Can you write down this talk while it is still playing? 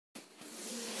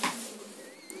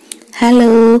Hello,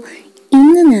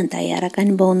 ഇന്ന് ഞാൻ തയ്യാറാക്കാൻ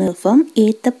പോകുന്ന വിഭവം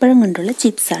ഏത്തപ്പഴം കൊണ്ടുള്ള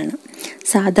ചിപ്സാണ്.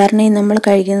 സാധാരണ നമ്മൾ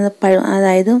കഴിക്കുന്ന പഴം,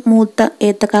 അതായത് മൂത്ത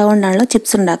ഏത്തക്ക കൊണ്ടാണല്ലോ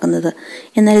ചിപ്സ് ഉണ്ടാക്കുന്നത്.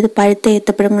 എന്നാൽ ഇത് പഴുത്ത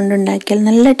ഏത്തപ്പഴം കൊണ്ടുണ്ടാക്കിയാൽ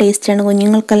നല്ല ടേസ്റ്റാണ്,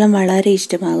 കുഞ്ഞുങ്ങൾക്കെല്ലാം വളരെ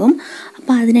ഇഷ്ടമാകും.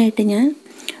 അപ്പോൾ അതിനായിട്ട് ഞാൻ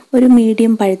ഒരു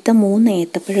മീഡിയം പഴുത്ത 3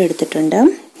 ഏത്തപ്പഴം എടുത്തിട്ടുണ്ട്.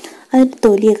 അതിൻ്റെ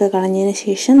തൊലിയൊക്കെ കളഞ്ഞതിന്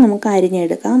ശേഷം നമുക്ക്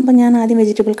അരിഞ്ഞെടുക്കാം. അപ്പം ഞാൻ ആദ്യം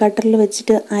വെജിറ്റബിൾ കട്ടറിൽ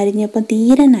വെച്ചിട്ട് അരിഞ്ഞപ്പം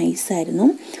തീരെ നൈസായിരുന്നു.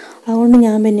 അതുകൊണ്ട്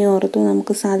ഞാൻ പിന്നെ ഓർത്തു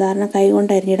നമുക്ക് സാധാരണ കൈ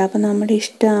കൊണ്ട് അരിഞ്ഞിടാം, അപ്പം നമ്മുടെ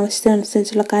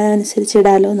ആവശ്യത്തിനനുസരിച്ചുള്ള കാര്യം അനുസരിച്ച്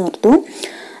ഇടാമല്ലോ എന്ന് ഓർത്തു.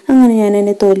 അങ്ങനെ ഞാൻ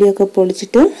അതിൻ്റെ തൊലിയൊക്കെ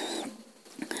പൊളിച്ചിട്ട്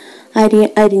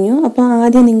അരിഞ്ഞു. അപ്പോൾ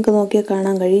ആദ്യം നിങ്ങൾക്ക് നോക്കിയാൽ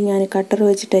കാണാൻ കഴിയും ഞാൻ കട്ടർ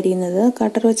വെച്ചിട്ട് അരിയുന്നത്.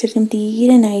 കട്ടർ വെച്ചിട്ടും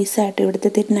തീരെ നൈസായിട്ട്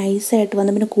ഇവിടുത്തെ നൈസായിട്ട്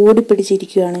വന്ന് പിന്നെ കൂടി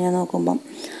പിടിച്ചിരിക്കുകയാണ് ഞാൻ നോക്കുമ്പം.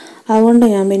 അതുകൊണ്ട്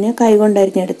ഞാൻ പിന്നെ കൈ കൊണ്ട്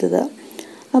അരിഞ്ഞെടുത്തത്.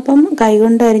 അപ്പം കൈ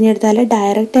കൊണ്ട് അരിഞ്ഞെടുത്താൽ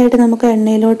ഡയറക്റ്റായിട്ട് നമുക്ക്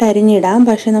എണ്ണയിലോട്ട് അരിഞ്ഞിടാം,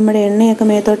 പക്ഷേ നമ്മുടെ എണ്ണയൊക്കെ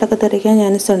മേത്തോട്ടൊക്കെ തെറിക്കാൻ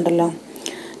ചാൻസ് ഉണ്ടല്ലോ.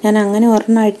 ഞാൻ അങ്ങനെ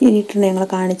ഒരെണ്ണം അരിഞ്ഞിട്ടുണ്ട്, ഞങ്ങൾ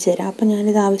കാണിച്ചു തരാം. അപ്പം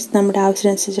ഞാനിത് നമ്മുടെ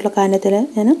ആവശ്യമനുസരിച്ചുള്ള കാര്യത്തിൽ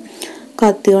ഞാൻ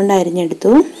കത്തി കൊണ്ട്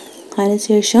അരിഞ്ഞെടുത്തു.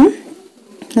 അതിനുശേഷം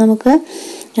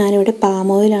ഞാനിവിടെ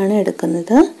പാം ഓയിലാണ്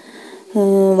എടുക്കുന്നത്,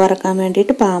 വറക്കാൻ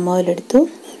വേണ്ടിയിട്ട് പാം ഓയിൽ എടുത്തു.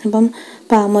 അപ്പം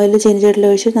പാം ഓയിൽ ചീനച്ചട്ടിയിൽ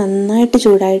ഒഴിച്ച് നന്നായിട്ട്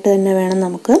ചൂടായിട്ട് തന്നെ വേണം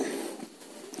നമുക്ക്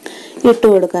ഇട്ട്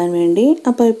കൊടുക്കാൻ വേണ്ടി.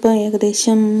 അപ്പോൾ ഇപ്പോൾ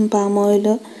ഏകദേശം പാം ഓയിൽ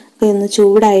ഒന്ന്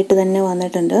ചൂടായിട്ട് തന്നെ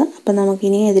വന്നിട്ടുണ്ട്. അപ്പം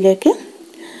നമുക്കിനി ഇതിലേക്ക്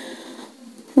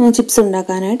ചിപ്സ്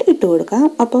ഉണ്ടാക്കാനായിട്ട് ഇട്ട് കൊടുക്കാം.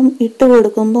 അപ്പം ഇട്ട്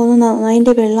കൊടുക്കുമ്പോൾ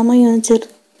അതിൻ്റെ വെള്ളമയം ഒന്ന്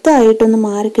ചെറുതായിട്ടൊന്ന്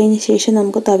മാറിക്കഴിഞ്ഞ ശേഷം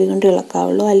നമുക്ക് തവി കൊണ്ട്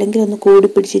ഇളക്കാവുള്ളൂ, അല്ലെങ്കിൽ ഒന്ന് കൂടി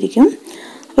പിടിച്ചിരിക്കും.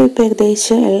 അപ്പോൾ ഇപ്പോൾ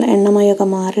ഏകദേശം എണ്ണമയമൊക്കെ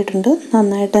മാറിയിട്ടുണ്ട്.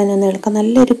 നന്നായിട്ട് തന്നെ ഒന്ന് ഇളക്കാം.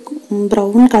 നല്ലൊരു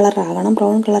ബ്രൗൺ കളറാകണം.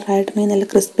 ബ്രൗൺ കളറായിട്ടുണ്ടെങ്കിൽ നല്ല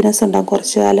ക്രിസ്പിനെസ് ഉണ്ടാകും.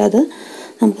 കുറച്ച് കാലം അത്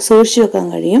നമുക്ക് സൂക്ഷിച്ച് വെക്കാൻ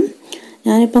കഴിയും.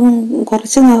 ഞാനിപ്പം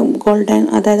കുറച്ച് ഗോൾഡൻ,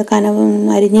 അതായത് കനവ്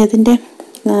അരിഞ്ഞതിൻ്റെ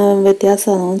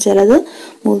വ്യത്യാസമാണ്. ചിലത്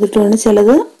മൂത്തിട്ടുണ്ട്,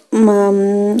 ചിലത്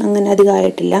അങ്ങനെ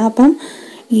അധികമായിട്ടില്ല. അപ്പം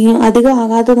ഈ അധികം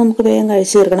ആകാതെ നമുക്ക് വേഗം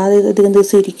കഴിച്ചു തീർക്കണം, അത് അധികം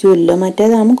ദിവസം ഇരിക്കുമല്ലോ.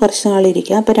 മറ്റേതാകുമ്പോൾ കുറച്ച്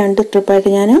നാളിരിക്കുക. അപ്പോൾ 2 ട്രിപ്പായിട്ട്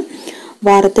ഞാൻ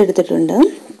വറുത്തെടുത്തിട്ടുണ്ട്.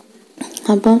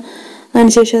 അപ്പം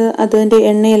അതിനുശേഷം അതിൻ്റെ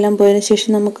എണ്ണയെല്ലാം പോയതിന്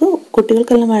ശേഷം നമുക്ക്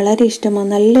കുട്ടികൾക്കെല്ലാം വളരെ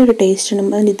ഇഷ്ടമാണ്, നല്ലൊരു ടേസ്റ്റ്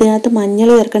ഉണ്ട്. ഇതിനകത്ത്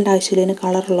മഞ്ഞൾ ചേർക്കേണ്ട ആവശ്യമില്ല, ഇതിന്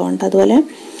കളറുള്ളതുകൊണ്ട്. അതുപോലെ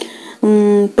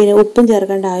പിന്നെ ഉപ്പും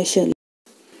ചേർക്കേണ്ട ആവശ്യമില്ല.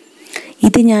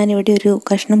 ഇത് ഞാനിവിടെ ഒരു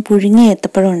കഷ്ണം പുഴുങ്ങിയ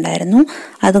ഏത്തപ്പഴം ഉണ്ടായിരുന്നു,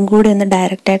 അതും കൂടി ഒന്ന്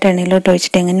ഡയറക്റ്റായിട്ട് എണ്ണയിലോട്ട്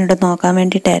ഒഴിച്ചിട്ട് എങ്ങനെയുണ്ടെന്ന് നോക്കാൻ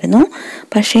വേണ്ടിയിട്ടായിരുന്നു.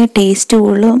 പക്ഷേ ടേസ്റ്റ്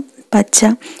കൂടുതലും പച്ച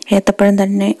ഏത്തപ്പഴം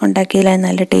തന്നെ ഉണ്ടാക്കിയതിലായി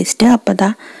നല്ല ടേസ്റ്റ്.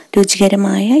 അപ്പോൾ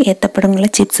രുചികരമായ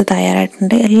ഏത്തപ്പഴങ്ങളുടെ ചിപ്സ്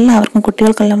തയ്യാറായിട്ടുണ്ട്. എല്ലാവർക്കും,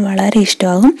 കുട്ടികൾക്കെല്ലാം വളരെ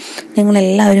ഇഷ്ടമാകും.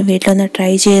 നിങ്ങളെല്ലാവരും വീട്ടിലൊന്ന്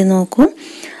ട്രൈ ചെയ്ത് നോക്കൂ.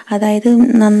 അതായത്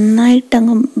നന്നായിട്ട്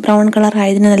അങ്ങ് ബ്രൗൺ കളർ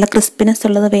ആയതിന് നല്ല ക്രിസ്പിനെസ്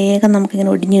ഉള്ളത് വേഗം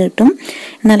നമുക്കിങ്ങനെ ഒടിഞ്ഞ് കിട്ടും.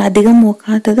 എന്നാൽ അധികം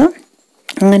മൂക്കാത്തത്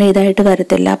അങ്ങനെ ഇതായിട്ട്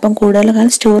വരത്തില്ല. അപ്പം കൂടുതൽ കാലം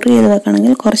സ്റ്റോർ ചെയ്ത്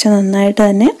വെക്കണമെങ്കിൽ കുറച്ച് നന്നായിട്ട്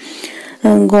തന്നെ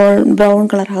ബ്രൗൺ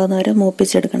കളറാകുന്നവരെ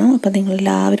മൂപ്പിച്ചെടുക്കണം. അപ്പം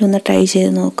നിങ്ങളെല്ലാവരും ഒന്ന് ട്രൈ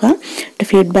ചെയ്ത് നോക്കുക.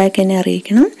 ഫീഡ്ബാക്ക് എന്നെ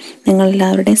അറിയിക്കണം.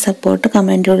 നിങ്ങളെല്ലാവരുടെയും സപ്പോർട്ട്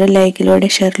കമൻറ്റിലൂടെ, ലൈക്കിലൂടെ,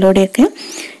 ഷെയറിലൂടെയൊക്കെ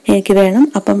എനിക്ക് വേണം.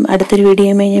 അപ്പം അടുത്തൊരു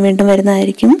വീഡിയോയുമായി ഞാൻ വീണ്ടും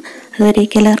വരുന്നതായിരിക്കും.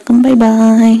 അതുവരേക്കും എല്ലാവർക്കും ബൈ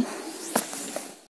ബൈ.